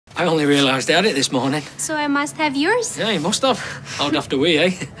I only realised I had it this morning. So I must have yours? Yeah, you must have. How daft are we,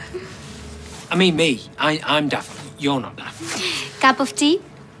 eh? I mean, me. I'm daft. You're not daft. Cup of tea?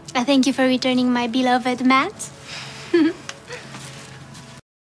 I thank you for returning my beloved mat.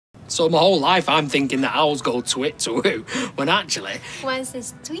 So my whole life I'm thinking that owls go twit to woo, when actually... One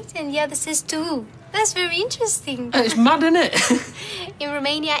says tweet and the other says to who. That's very interesting. It's mad, isn't it? In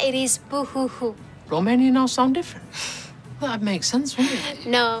Romania, it is boo-hoo-hoo. Romanian owls sound different. Well, that'd make sense, wouldn't it?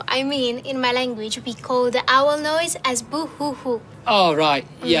 No, I mean, in my language, we call the owl noise as boo-hoo-hoo. Oh, right.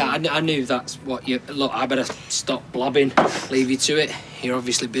 Yeah, I knew that's what you... Look, I better stop blabbing. Leave you to it. You're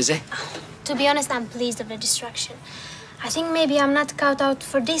obviously busy. To be honest, I'm pleased of the distraction. I think maybe I'm not cut out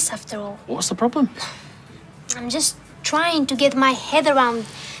for this after all. What's the problem? I'm just trying to get my head around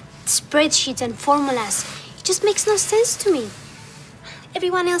spreadsheets and formulas. It just makes no sense to me.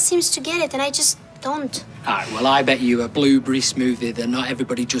 Everyone else seems to get it, and I just don't. All right, well, I bet you a blueberry smoothie that not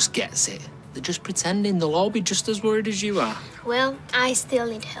everybody just gets it. They're just pretending. They'll all be just as worried as you are. Well, I still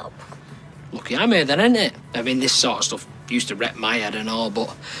need help. Lucky I'm here then, ain't it? I mean, this sort of stuff used to wreck my head and all,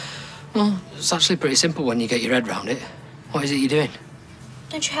 but... Well, it's actually pretty simple when you get your head round it. What is it you're doing?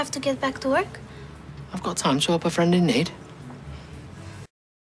 Don't you have to get back to work? I've got time to help a friend in need.